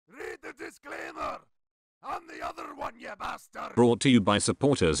another one, you bastard! Brought to you by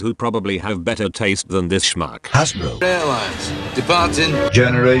supporters who probably have better taste than this schmuck. Hasbro. Airlines, departing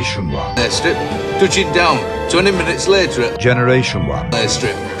Generation 1. airstrip, touching down 20 minutes later at Generation 1.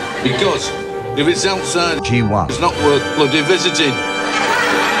 airstrip. Because if it's outside, G1. it's not worth bloody visiting.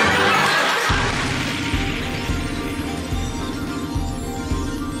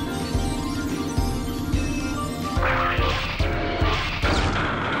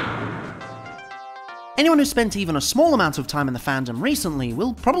 Anyone who spent even a small amount of time in the fandom recently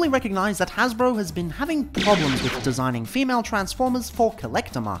will probably recognize that Hasbro has been having problems with designing female Transformers for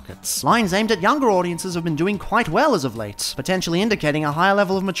collector markets. Lines aimed at younger audiences have been doing quite well as of late, potentially indicating a higher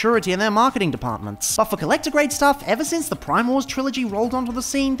level of maturity in their marketing departments. But for collector grade stuff, ever since the Prime Wars trilogy rolled onto the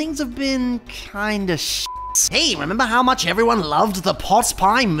scene, things have been kinda shit. Hey, remember how much everyone loved the Pot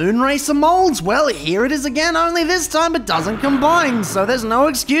Pie Moonracer molds? Well, here it is again, only this time it doesn't combine, so there's no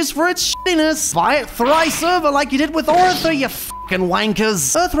excuse for its shittiness. Buy it thrice over like you did with Ortho, you fucking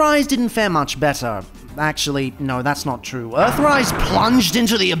wankers. Earthrise didn't fare much better. Actually, no, that's not true. Earthrise plunged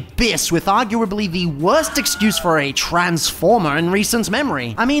into the abyss with arguably the worst excuse for a Transformer in recent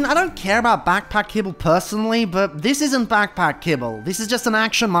memory. I mean, I don't care about Backpack Kibble personally, but this isn't Backpack Kibble. This is just an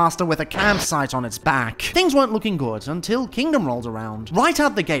Action Master with a campsite on its back. Things weren't looking good until Kingdom rolled around. Right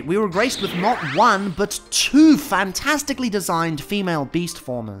out the gate, we were graced with not one, but two fantastically designed female beast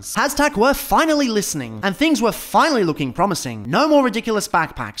formers. Hashtag were finally listening, and things were finally looking promising. No more ridiculous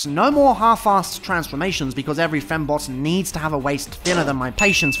backpacks, no more half-assed transformations because every fembot needs to have a waist thinner than my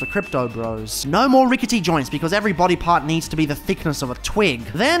patience for crypto bros. No more rickety joints because every body part needs to be the thickness of a twig.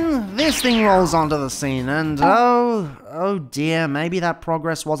 Then this thing rolls onto the scene and oh dear, maybe that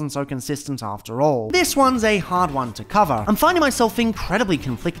progress wasn't so consistent after all. This one's a hard one to cover. I'm finding myself incredibly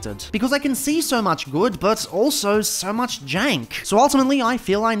conflicted because I can see so much good but also so much jank. So ultimately I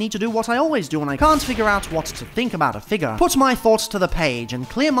feel I need to do what I always do when I can't figure out what to think about a figure. Put my thoughts to the page and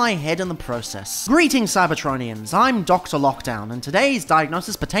clear my head in the process. Greetings Cybertronians, I'm DrLockdown, and today's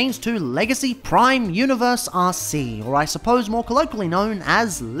diagnosis pertains to Legacy Prime Universe Arcee, or I suppose more colloquially known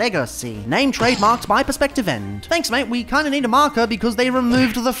as Legacy. Name trademarked by Perspective End. Thanks mate, we kinda need a marker because they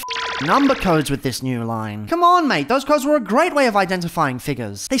removed the number codes with this new line. Come on mate, those codes were a great way of identifying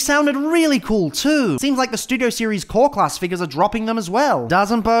figures. They sounded really cool too. Seems like the Studio Series Core Class figures are dropping them as well.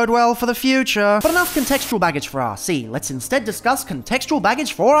 Doesn't bode well for the future. But enough contextual baggage for Arcee. Let's instead discuss contextual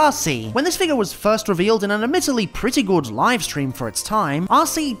baggage for Arcee. When this figure was first revealed in an admittedly pretty good live stream for its time,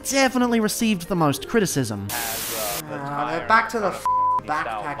 Arcee definitely received the most criticism. They're back to the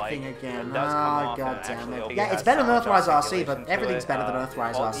backpack thing again. Oh, god damn it. Yeah, it's better than Earthrise Arcee, but everything's better than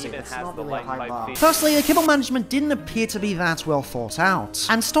Earthrise Arcee. It's not really a high bar. Firstly, the kibble management didn't appear to be that well thought out,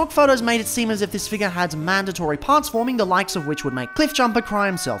 and stock photos made it seem as if this figure had mandatory parts forming, the likes of which would make Cliffjumper cry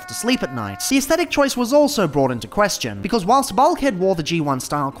himself to sleep at night. The aesthetic choice was also brought into question, because whilst Bulkhead wore the G1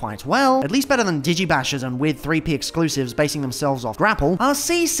 style quite well, at least better than Digibashers and weird 3P exclusives basing themselves off Grapple,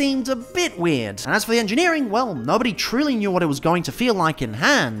 Arcee seemed a bit weird. And as for the engineering, well, nobody truly knew what it was going to feel like in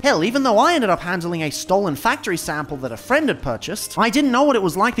hand. Hell, even though I ended up handling a stolen factory sample that a friend had purchased, I didn't know what it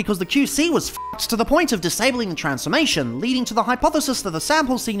was like because the QC was f***ed to the point of disabling the transformation, leading to the hypothesis that the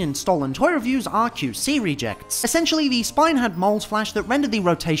samples seen in stolen toy reviews are QC rejects. Essentially, the spine had mold flash that rendered the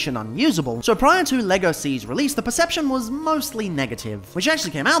rotation unusable, so prior to Legacy's release, the perception was mostly negative. Which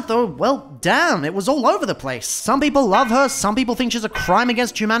actually came out though, well, damn, it was all over the place. Some people love her, some people think she's a crime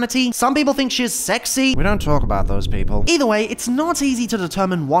against humanity, some people think she's sexy. We don't talk about those people. Either way, it's not easy to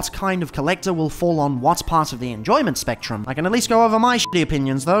determine what kind of collector will fall on what part of the enjoyment spectrum. I can at least go over my shitty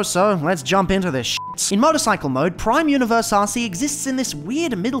opinions though, so let's jump into this shit. In motorcycle mode, Prime Universe Arcee exists in this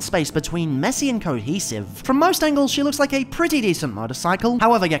weird middle space between messy and cohesive. From most angles, she looks like a pretty decent motorcycle.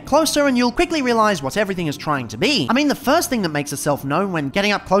 However, get closer and you'll quickly realize what everything is trying to be. I mean, the first thing that makes herself known when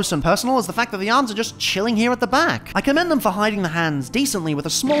getting up close and personal is the fact that the arms are just chilling here at the back. I commend them for hiding the hands decently with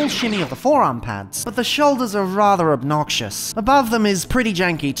a small shimmy of the forearm pads, but the shoulders are rather obnoxious. Above them is pretty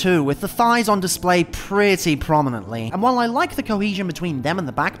janky too, with the thighs on display pretty prominently. And while I like the cohesion between them and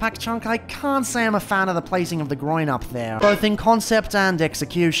the backpack chunk, I can't say I'm a fan of the placing of the groin up there, both in concept and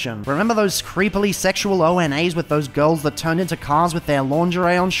execution. Remember those creepily sexual ONAs with those girls that turned into cars with their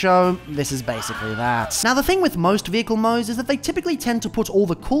lingerie on show? This is basically that. Now the thing with most vehicle modes is that they typically tend to put all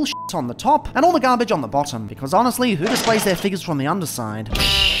the cool shit on the top and all the garbage on the bottom, because honestly, who displays their figures from the underside?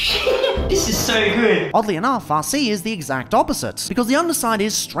 This is so good. Oddly enough, Arcee is the exact opposite, because the underside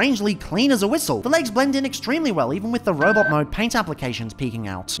is strangely clean as a whistle. The legs blend in extremely well, even with the robot mode paint applications peeking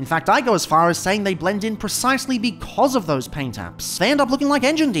out. In fact, I go as far as saying they blend in precisely because of those paint apps. They end up looking like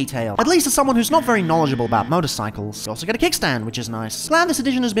engine detail, at least as someone who's not very knowledgeable about motorcycles. You also get a kickstand, which is nice. Glad this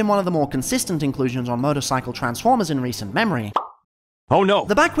edition has been one of the more consistent inclusions on motorcycle transformers in recent memory. Oh no!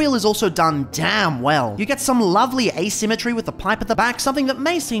 The back wheel is also done damn well. You get some lovely asymmetry with the pipe at the back, something that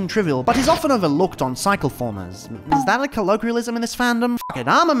may seem trivial, but is often overlooked on cycleformers. Is that a colloquialism in this fandom? Fuck it,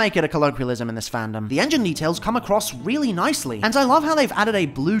 I'ma make it a colloquialism in this fandom. The engine details come across really nicely, and I love how they've added a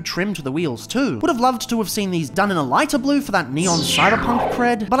blue trim to the wheels too. Would have loved to have seen these done in a lighter blue for that neon cyberpunk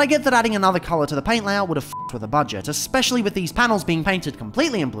cred, but I get that adding another color to the paint layout would have f***ed with the budget, especially with these panels being painted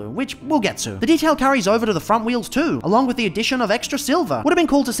completely in blue, which we'll get to. The detail carries over to the front wheels too, along with the addition of extra silver. Would have been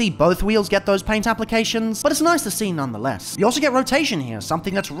cool to see both wheels get those paint applications, but it's nice to see nonetheless. You also get rotation here,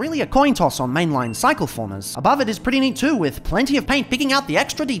 something that's really a coin toss on mainline cycleformers. Above it is pretty neat too, with plenty of paint picking out the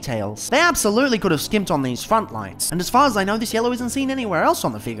extra details. They absolutely could have skimped on these front lights, and as far as I know this yellow isn't seen anywhere else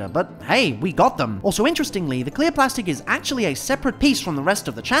on the figure, but hey, we got them. Also interestingly, the clear plastic is actually a separate piece from the rest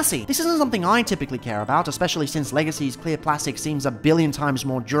of the chassis. This isn't something I typically care about, especially since Legacy's clear plastic seems a billion times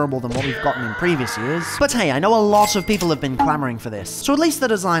more durable than what we've gotten in previous years. But hey, I know a lot of people have been clamoring for this, so at least the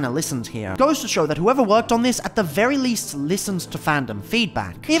designer listened here. It goes to show that whoever worked on this at the very least listened to fandom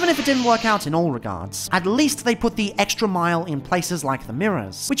feedback. Even if it didn't work out in all regards, at least they put the extra mile in places like the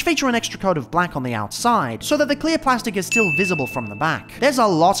mirrors, which feature an extra coat of black on the outside, so that the clear plastic is still visible from the back. There's a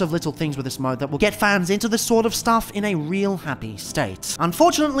lot of little things with this mode that will get fans into this sort of stuff in a real happy state.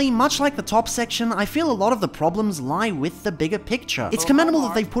 Unfortunately, much like the top section, I feel a lot of the problems lie with the bigger picture. It's commendable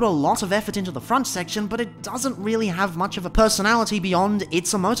that they've put a lot of effort into the front section, but it doesn't really have much of a personality beyond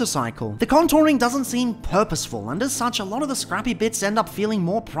it's a motorcycle. The contouring doesn't seem purposeful, and as such, a lot of the scrappy bits end up feeling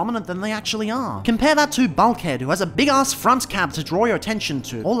more prominent than they actually are. Compare that to Bulkhead, who has a big-ass front cab to draw your attention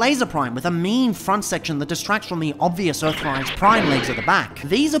to, or Laser Prime with a mean front section that distracts from the obvious Earthrise Prime legs at the back.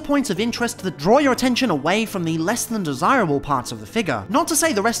 These are points of interest that draw your attention away from the less than desirable parts of the figure. Not to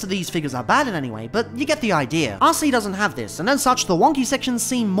say the rest of these figures are bad in any way, but you get the idea. Arcee doesn't have this, and as such, the wonky sections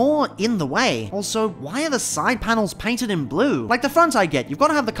seem more in the way. Also, why are the side panels painted in blue? Like the front I get, you've got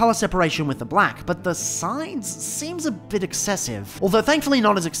to have the color separation with the black, but the sides seems a bit excessive. Although thankfully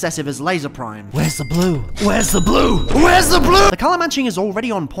not as excessive as Laser Prime. Where's the blue? Where's the blue? Where's the blue? The color matching is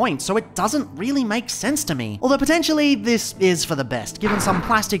already on point, so it doesn't really make sense to me. Although potentially this is for the best, given some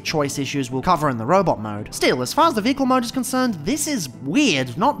plastic choice issues we'll cover in the robot mode. Still, as far as the vehicle mode is concerned, this is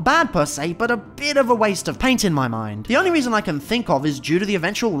weird. Not bad per se, but a bit of a waste of paint in my mind. The only reason I can think of is due to the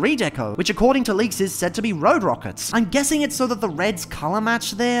eventual redeco, which according to leaks is said to be road rockets. I'm guessing it's so that the reds color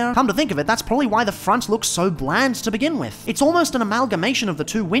match there. Come to think of it, that's probably why the front looks so bland to begin with. It's almost an amalgamation of the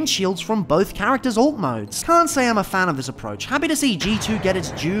two windshields from both characters' alt modes. Can't say I'm a fan of this approach. Happy to see G2 get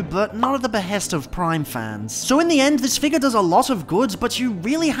its due, but not at the behest of Prime fans. So in the end, this figure does a lot of good, but you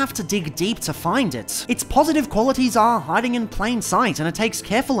really have to dig deep to find it. Its positive qualities are hiding in plain sight, and it takes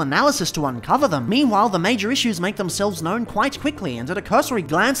careful analysis to uncover them. Meanwhile, the major issues make themselves known quite quickly, and at a cursory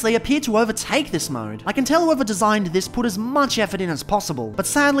glance, they appear to overtake this mode. I can tell whoever designed this put as much effort in as possible, but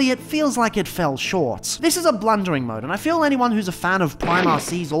sadly, it feels like it fell short. This is a blundering mode, and I feel anyone who's a fan of Prime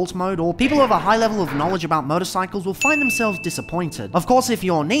Arcee's alt mode, or people who have a high level of knowledge about motorcycles will find themselves disappointed. Of course, if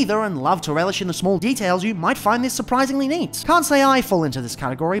you're neither and love to relish in the small details, you might find this surprisingly neat. Can't say I fall into this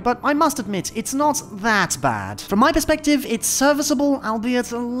category, but I must admit, it's not that bad. From my perspective, it's serviceable,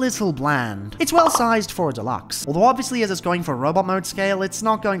 albeit a little bland. It's well sized for a deluxe. Although obviously as it's going for robot mode scale, it's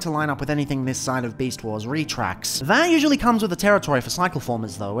not going to line up with anything this side of Beast Wars retracts. That usually comes with the territory for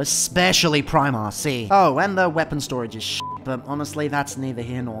cycleformers though, especially Prime Arcee. Oh, and the weapon storage is shit, but honestly that's neither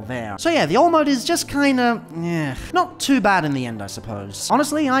here nor there. So yeah, the alt mode is just kinda, not too bad in the end I suppose.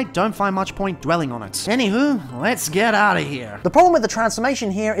 Honestly, I don't find much point dwelling on it. Anywho, let's get out of here. The problem with the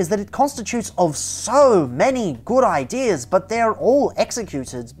transformation here is that it constitutes of so many good ideas, but they're all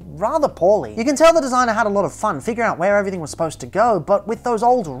executed rather poorly. You can tell the designer had a lot of fun figuring out where everything was supposed to go, but with those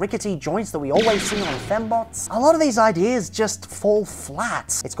old rickety joints that we always see on fembots, a lot of these ideas just fall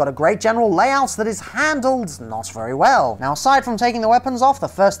flat. It's got a great general layout that is handled not very well. Now, aside from taking the weapons off, the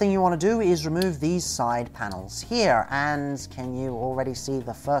first thing you want to do is remove these side panels here, and can you already see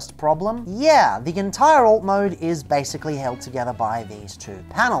the first problem? Yeah, the entire alt mode is basically held together by these two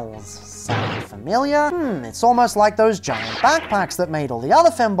panels. Sound familiar? It's almost like those giant backpacks that made all the other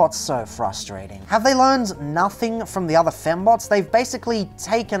fembots fembots so frustrating? Have they learned nothing from the other fembots? They've basically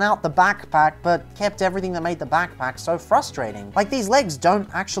taken out the backpack, but kept everything that made the backpack so frustrating. Like, these legs don't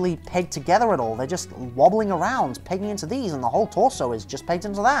actually peg together at all. They're just wobbling around, pegging into these, and the whole torso is just pegged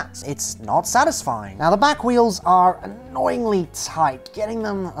into that. It's not satisfying. Now, the back wheels are annoyingly tight. Getting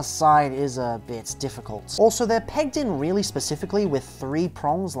them aside is a bit difficult. Also, they're pegged in really specifically with 3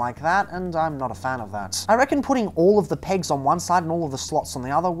 prongs like that, and I'm not a fan of that. I reckon putting all of the pegs on one side and all of the slots on the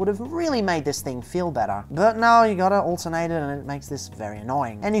other would have really made this thing feel better. But no, you gotta alternate it, and it makes this very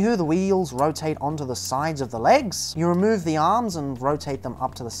annoying. Anywho, the wheels rotate onto the sides of the legs. You remove the arms and rotate them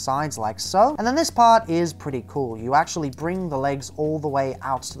up to the sides like so. And then this part is pretty cool. You actually bring the legs all the way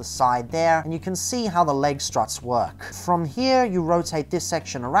out to the side there, and you can see how the leg struts work. From here, you rotate this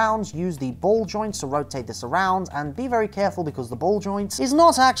section around, use the ball joints to rotate this around, and be very careful because the ball joint is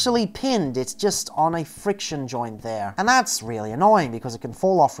not actually pinned, it's just on a friction joint there. And that's really annoying because it can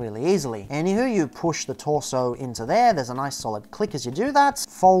fall off really easily. Anywho, you push the torso into there, there's a nice solid click as you do that,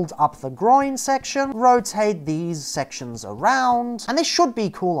 fold up the groin section, rotate these sections around, and this should be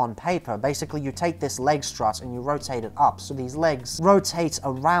cool on paper. Basically, you take this leg strut and you rotate it up, so these legs rotate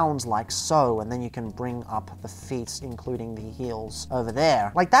around like so, and then you can bring up the feet, including the heels over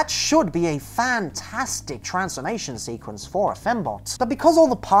there. Like, that should be a fantastic transformation sequence for a fembot. But because all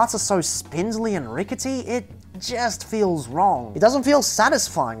the parts are so spindly and rickety, it just feels wrong. It doesn't feel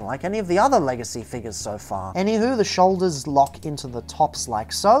satisfying like any of the other Legacy figures so far. Anywho, the shoulders lock into the tops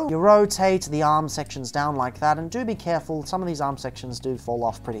like so. You rotate the arm sections down like that, and do be careful, some of these arm sections do fall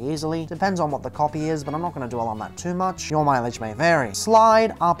off pretty easily. Depends on what the copy is, but I'm not going to dwell on that too much. Your mileage may vary.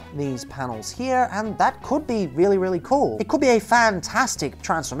 Slide up these panels here, and that could be really, really cool. It could be a fantastic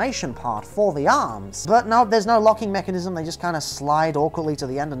transformation part for the arms. But no, there's no locking mechanism. They just kind of slide awkwardly to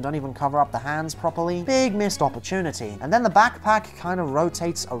the end and don't even cover up the hands properly. Big missed opportunity. And then the backpack kind of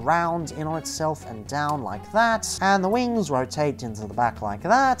rotates around in on itself and down like that, and the wings rotate into the back like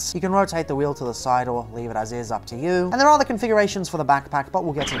that. You can rotate the wheel to the side or leave it as is, up to you. And there are other configurations for the backpack, but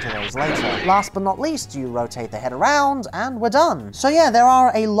we'll get into those later. Last but not least, you rotate the head around and we're done. So yeah, there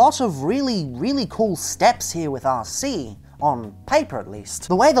are a lot of really, really cool steps here with Arcee. On paper at least.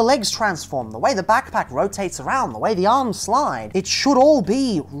 The way the legs transform, the way the backpack rotates around, the way the arms slide, it should all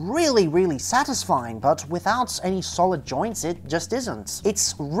be really, really satisfying, but without any solid joints, it just isn't.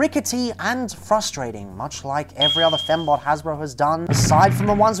 It's rickety and frustrating, much like every other fembot Hasbro has done, aside from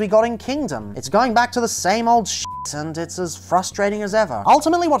the ones we got in Kingdom. It's going back to the same old shit, and it's as frustrating as ever.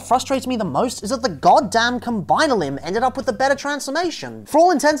 Ultimately, what frustrates me the most is that the goddamn combiner limb ended up with the better transformation. For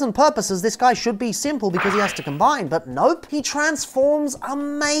all intents and purposes, this guy should be simple because he has to combine, but nope. He transforms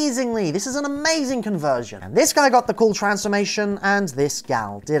amazingly. This is an amazing conversion. And this guy got the cool transformation, and this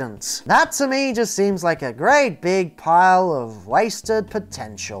gal didn't. That to me just seems like a great big pile of wasted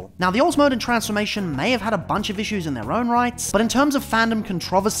potential. Now, the Alt mode and transformation may have had a bunch of issues in their own rights, but in terms of fandom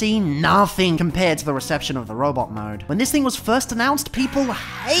controversy, nothing compared to the reception of the robot mode. When this thing was first announced, people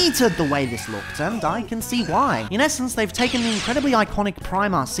hated the way this looked, and I can see why. In essence, they've taken the incredibly iconic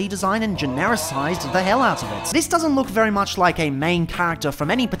Prime Arcee design and genericized the hell out of it. This doesn't look very much like a main character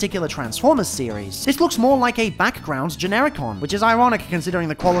from any particular Transformers series. This looks more like a background Genericon, which is ironic considering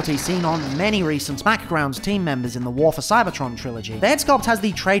the quality seen on many recent background team members in the War for Cybertron trilogy. The head sculpt has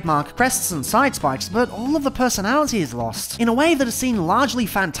the trademark crests and side spikes, but all of the personality is lost. In a way that has seen largely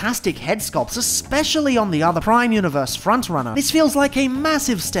fantastic head sculpts, especially on the other Prime Universe frontrunner. This feels like a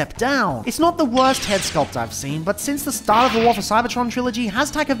massive step down. It's not the worst head sculpt I've seen, but since the start of the War for Cybertron trilogy,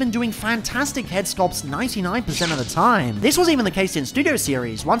 Hashtag have been doing fantastic head sculpts 99% of the time. This was even the case in Studio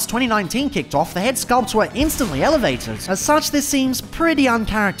Series. Once 2019 kicked off, the head sculpts were instantly elevated. As such, this seems pretty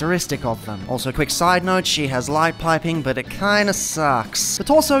uncharacteristic of them. Also, quick side note, she has light piping, but it kinda sucks. The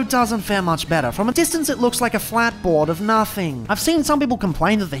torso doesn't fare much better. From a distance, it looks like a flat board of nothing. I've seen some people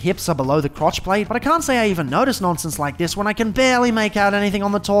complain that the hips are below the crotch plate, but I can't say I even noticed nonsense like this when I can barely make out anything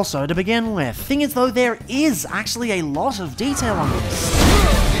on the torso to begin with. Thing is though, there is actually a lot of detail on this.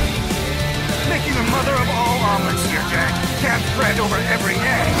 Making the mother of all omelets here, Jack. Can't spread over every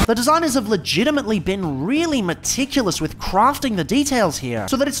egg. The designers have legitimately been really meticulous with crafting the details here,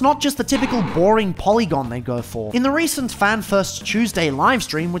 so that it's not just the typical boring polygon they go for. In the recent Fan First Tuesday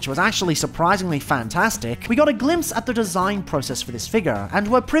livestream, which was actually surprisingly fantastic, we got a glimpse at the design process for this figure, and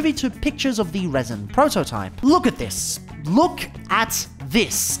were privy to pictures of the resin prototype. Look at this. Look at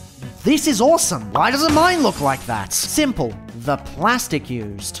this. This is awesome. Why doesn't mine look like that? Simple. the plastic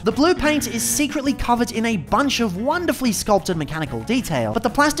used. The blue paint is secretly covered in a bunch of wonderfully sculpted mechanical detail, but the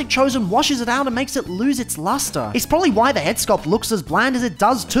plastic chosen washes it out and makes it lose its luster. It's probably why the head sculpt looks as bland as it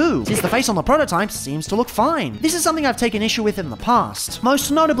does too, since the face on the prototype seems to look fine. This is something I've taken issue with in the past, most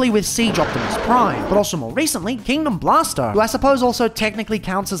notably with Siege Optimus Prime, but also more recently, Kingdom Blaster, who I suppose also technically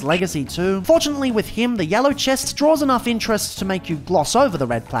counts as Legacy too. Fortunately with him, the yellow chest draws enough interest to make you gloss over the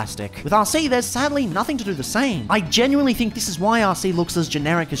red plastic. With Arcee, there's sadly nothing to do the same. I genuinely think this is why Arcee looks as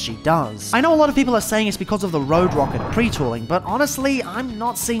generic as she does. I know a lot of people are saying it's because of the Road Rocket pre-tooling, but honestly, I'm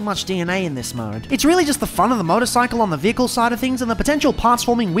not seeing much DNA in this mode. It's really just the fun of the motorcycle on the vehicle side of things and the potential parts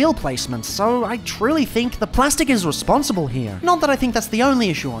forming wheel placement, so I truly think the plastic is responsible here. Not that I think that's the only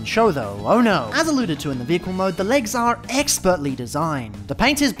issue on show though, oh no. As alluded to in the vehicle mode, the legs are expertly designed. The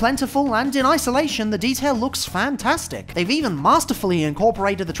paint is plentiful and in isolation the detail looks fantastic. They've even masterfully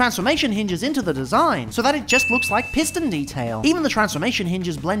incorporated the transformation hinges into the design, so that it just looks like piston detail. Even the transformation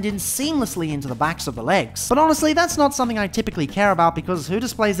hinges blend in seamlessly into the backs of the legs. But honestly, that's not something I typically care about because who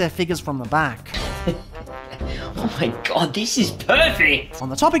displays their figures from the back? Oh my god, this is perfect! On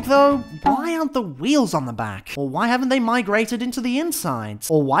the topic though, why aren't the wheels on the back? Or why haven't they migrated into the insides?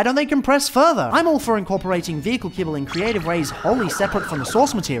 Or why don't they compress further? I'm all for incorporating vehicle kibble in creative ways wholly separate from the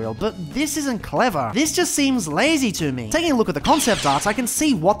source material, but this isn't clever. This just seems lazy to me. Taking a look at the concept art, I can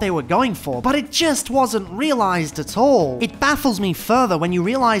see what they were going for, but it just wasn't realized at all. It baffles me further when you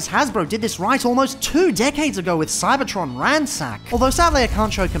realize Hasbro did this right almost 2 decades ago with Cybertron Ransack. Although sadly I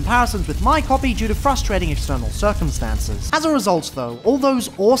can't show comparisons with my copy due to frustrating external circumstances. As a result though, all those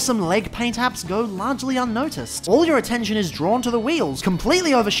awesome leg paint apps go largely unnoticed. All your attention is drawn to the wheels,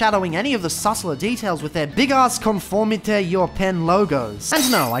 completely overshadowing any of the subtler details with their big-ass Conformité European logos. And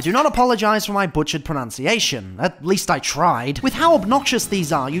no, I do not apologize for my butchered pronunciation. At least I tried. With how obnoxious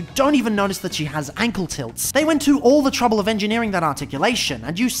these are, you don't even notice that she has ankle tilts. They went to all the trouble of engineering that articulation,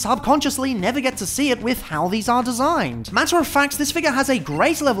 and you subconsciously never get to see it with how these are designed. Matter of fact, this figure has a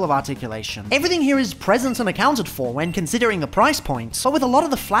great level of articulation. Everything here is present and accounted for when considering the price point, but with a lot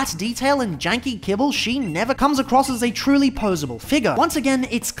of the flat detail and janky kibble, she never comes across as a truly posable figure. Once again,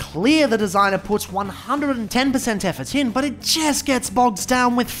 it's clear the designer puts 110% effort in, but it just gets bogged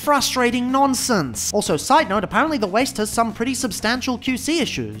down with frustrating nonsense. Also, side note, apparently the waist has some pretty substantial QC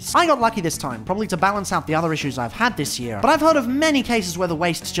issues. I got lucky this time, probably to balance out the other issues I've had this year, but I've heard of many cases where the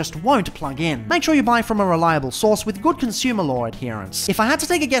waist just won't plug in. Make sure you buy from a reliable source with good consumer law adherence. If I had to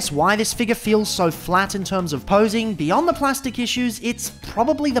take a guess why this figure feels so flat in terms of posing, beyond the plastic issues, it's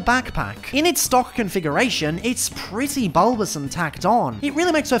probably the backpack. In its stock configuration, it's pretty bulbous and tacked on. It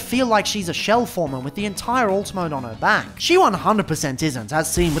really makes her feel like she's a shell former with the entire alt mode on her back. She 100% isn't,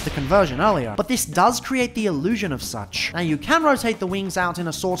 as seen with the conversion earlier, but this does create the illusion of such. Now you can rotate the wings out in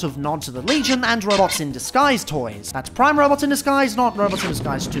a sort of nod to the Legion and Robots in Disguise toys. That's Prime Robots in Disguise, not Robots in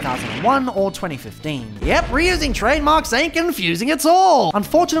Disguise 2001 or 2015. Yep, reusing trademarks ain't confusing at all!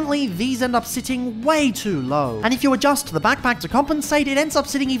 Unfortunately, these end up sitting way too low, and if you adjust the backpack to compensate, it ends up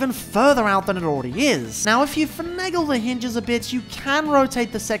sitting even further out than it already is. Now if you finagle the hinges a bit, you can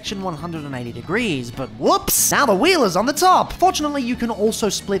rotate the section 180 degrees, but whoops! Now the wheel is on the top! Fortunately, you can also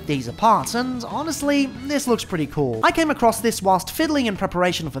split these apart, and honestly, this looks pretty cool. I came across this whilst fiddling in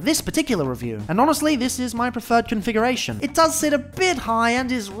preparation for this particular review, and honestly, this is my preferred configuration. It does sit a bit high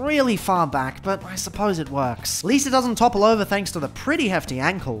and is really far back, but I suppose it works. At least it doesn't topple over thanks to the pretty hefty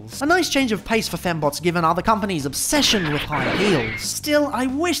ankles. A nice change of pace for fembots given other companies' obsession with high heels. Still, I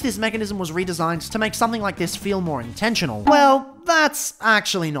wish this mechanism was redesigned to make something like this feel more intentional. Well, that's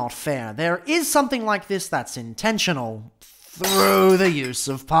actually not fair. There is something like this that's intentional. Through the use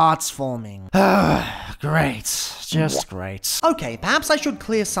of parts forming. Great. Just great. Okay, perhaps I should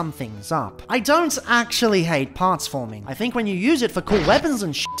clear some things up. I don't actually hate parts forming. I think when you use it for cool weapons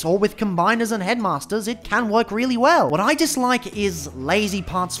and shit, or with combiners and headmasters, it can work really well. What I dislike is lazy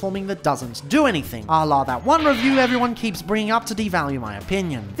parts forming that doesn't do anything. A la that one review everyone keeps bringing up to devalue my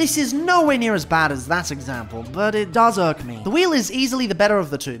opinion. This is nowhere near as bad as that example, but it does irk me. The wheel is easily the better of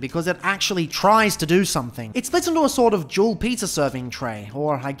the two because it actually tries to do something. It splits into a sort of dual pizza serving tray,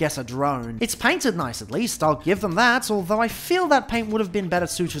 or I guess a drone. It's painted nice at least, I'll give them that, although I feel that paint would have been better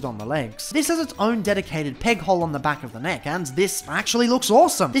suited on the legs. This has its own dedicated peg hole on the back of the neck, and this actually looks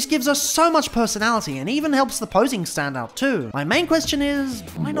awesome. This gives us so much personality and even helps the posing stand out too. My main question is,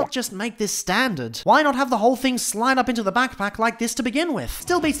 why not just make this standard? Why not have the whole thing slide up into the backpack like this to begin with?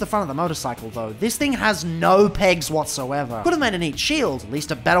 Still beats the front of the motorcycle though. This thing has no pegs whatsoever. Could have made a neat shield, at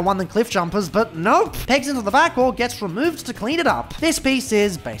least a better one than Cliff Jumper's, but nope. Pegs into the back or gets removed to clean it up. This piece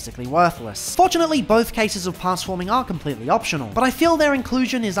is basically worthless. Fortunately, both cases of parts transforming are completely optional, but I feel their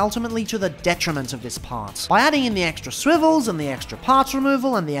inclusion is ultimately to the detriment of this part. By adding in the extra swivels and the extra parts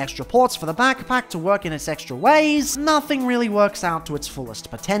removal and the extra ports for the backpack to work in its extra ways, nothing really works out to its fullest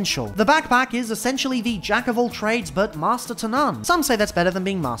potential. The backpack is essentially the jack of all trades but master to none. Some say that's better than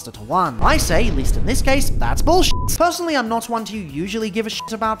being master to one. I say, at least in this case, that's bullshit. Personally, I'm not one to usually give a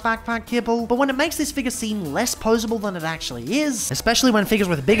shit about backpack kibble, but when it makes this figure seem less posable than it actually is, especially when figures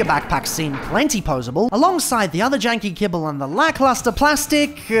with bigger backpacks seem plenty posable, alongside the other janky kibble and the lackluster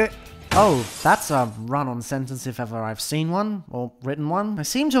plastic, oh, that's a run-on sentence if ever I've seen one, or written one. I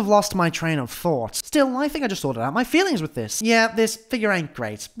seem to have lost my train of thought. Still, I think I just sorted out my feelings with this. Yeah, this figure ain't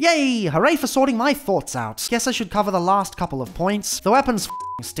great. Yay! Hooray for sorting my thoughts out. Guess I should cover the last couple of points. The weapons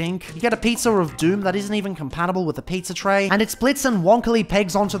stink. You get a pizza of doom that isn't even compatible with the pizza tray, and it splits and wonkily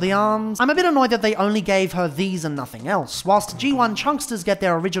pegs onto the arms. I'm a bit annoyed that they only gave her these and nothing else, whilst G1 chunksters get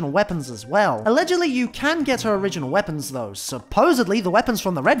their original weapons as well. Allegedly, you can get her original weapons though. Supposedly, the weapons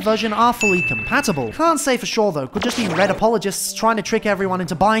from the red version are fully compatible. Can't say for sure though, could just be red apologists trying to trick everyone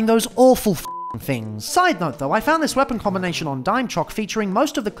into buying those awful things. Side note though, I found this weapon combination on Dime Chock featuring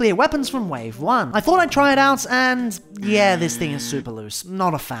most of the clear weapons from Wave 1. I thought I'd try it out and yeah, this thing is super loose.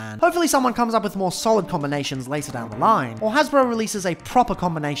 Not a fan. Hopefully someone comes up with more solid combinations later down the line, or Hasbro releases a proper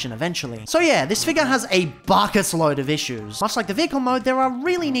combination eventually. So yeah, this figure has a bucket load of issues. Much like the vehicle mode, there are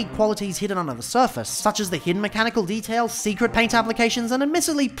really neat qualities hidden under the surface, such as the hidden mechanical details, secret paint applications, and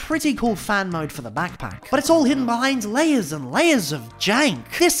admittedly pretty cool fan mode for the backpack. But it's all hidden behind layers and layers of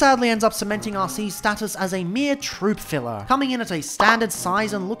jank. This sadly ends up cementing Arcee's status as a mere troop filler, coming in at a standard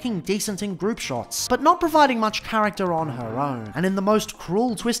size and looking decent in group shots, but not providing much character on her own. And in the most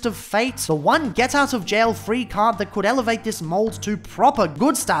cruel twist of fate, the one get out of jail free card that could elevate this mold to proper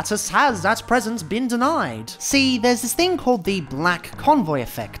good status has at present been denied. See, there's this thing called the Black Convoy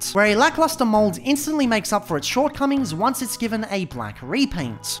effect, where a lackluster mold instantly makes up for its shortcomings once it's given a black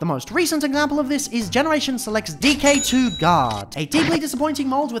repaint. The most recent example of this is Generation Select's DK2 Guard, a deeply disappointing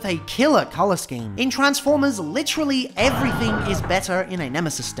mold with a killer color scheme. In Transformers, literally everything is better in a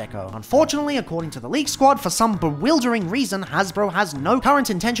Nemesis deco. Unfortunately, according to the Leak Squad, for some bewildering reason, Hasbro has no current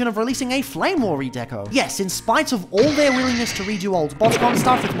intention of releasing a Flame War redeco. Yes, in spite of all their willingness to redo old Botcon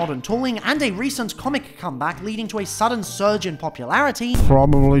stuff with modern tooling and a recent comic comeback leading to a sudden surge in popularity,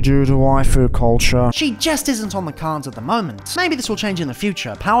 probably due to waifu culture, she just isn't on the cards at the moment. Maybe this will change in the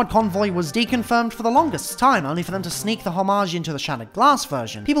future. Powered Convoy was deconfirmed for the longest time, only for them to sneak the homage into the Shattered Glass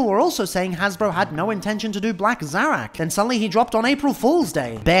version. People were also saying Hasbro had no intention to do Black Zarak, then suddenly he dropped on April Fool's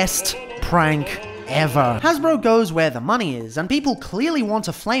Day. Best prank ever. Hasbro goes where the money is, and people clearly want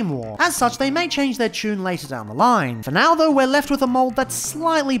a flame war. As such, they may change their tune later down the line. For now though, we're left with a mold that's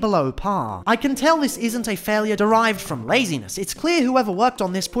slightly below par. I can tell this isn't a failure derived from laziness. It's clear whoever worked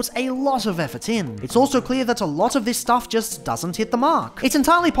on this puts a lot of effort in. It's also clear that a lot of this stuff just doesn't hit the mark. It's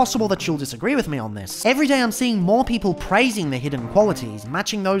entirely possible that you'll disagree with me on this. Every day I'm seeing more people praising the hidden qualities,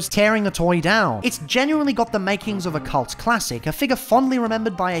 matching those tearing the toy down. It's genuinely got the makings of a cult classic, a figure fondly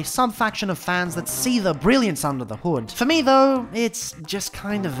remembered by a sub-faction of fans that see the brilliance under the hood. For me though, it's just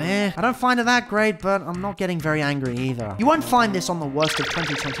kind of eh. I don't find it that great, but I'm not getting very angry either. You won't find this on the worst of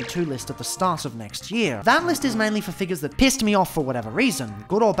 2022 list at the start of next year. That list is mainly for figures that pissed me off for whatever reason,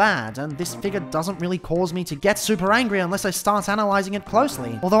 good or bad, and this figure doesn't really cause me to get super angry unless I start analyzing it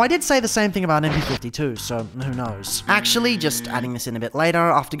closely. Although I did say the same thing about MP52, so who knows. Actually, just adding this in a bit later,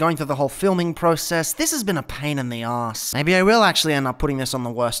 after going through the whole filming process, this has been a pain in the ass. Maybe I will actually end up putting this on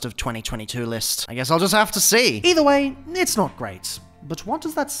the worst of 2022 list. I guess I'll just have to see. Either way, it's not great. But what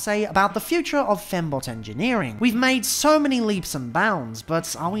does that say about the future of fembot engineering? We've made so many leaps and bounds,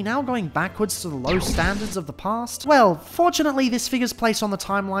 but are we now going backwards to the low standards of the past? Well, fortunately, this figure's place on the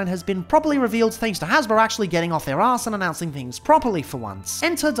timeline has been properly revealed thanks to Hasbro actually getting off their ass and announcing things properly for once.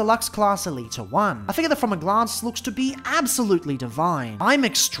 Enter Deluxe Class Elite 1, a figure that from a glance looks to be absolutely divine. I'm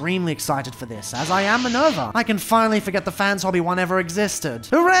extremely excited for this, as I am Minerva. I can finally forget the fans hobby one ever existed.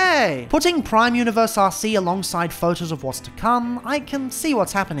 Hooray! Putting Prime Universe Arcee alongside photos of what's to come, I can see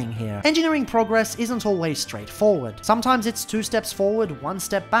what's happening here. Engineering progress isn't always straightforward. Sometimes it's 2 steps forward, 1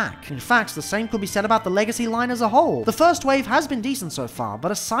 step back. In fact, the same could be said about the Legacy line as a whole. The first wave has been decent so far, but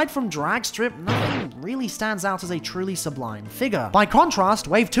aside from Drag Strip, nothing really stands out as a truly sublime figure. By contrast,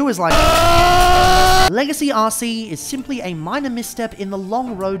 Wave 2 is like... Legacy Arcee is simply a minor misstep in the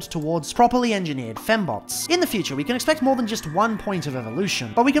long road towards properly engineered fembots. In the future, we can expect more than just one point of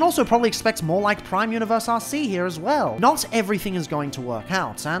evolution, but we can also probably expect more like Prime Universe Arcee here as well. Not everything is going to work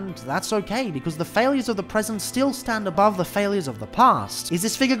out, and that's okay, because the failures of the present still stand above the failures of the past. Is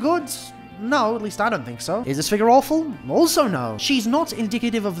this figure good? No, at least I don't think so. Is this figure awful? Also no. She's not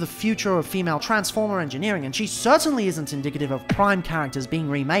indicative of the future of female Transformer engineering, and she certainly isn't indicative of Prime characters being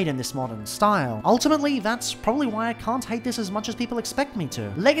remade in this modern style. Ultimately, that's probably why I can't hate this as much as people expect me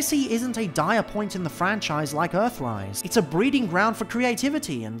to. Legacy isn't a dire point in the franchise like Earthrise. It's a breeding ground for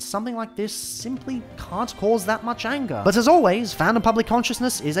creativity, and something like this simply can't cause that much anger. But as always, fan and public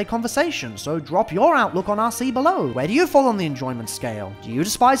consciousness is a conversation, so drop your outlook on Arcee below. Where do you fall on the enjoyment scale? Do you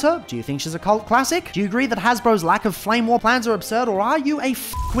despise her? Do you think she's a cult classic? Do you agree that Hasbro's lack of flame war plans are absurd, or are you a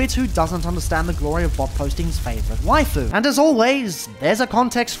f***wit who doesn't understand the glory of bot posting's favorite waifu? And as always, there's a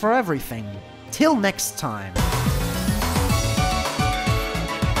context for everything. Till next time.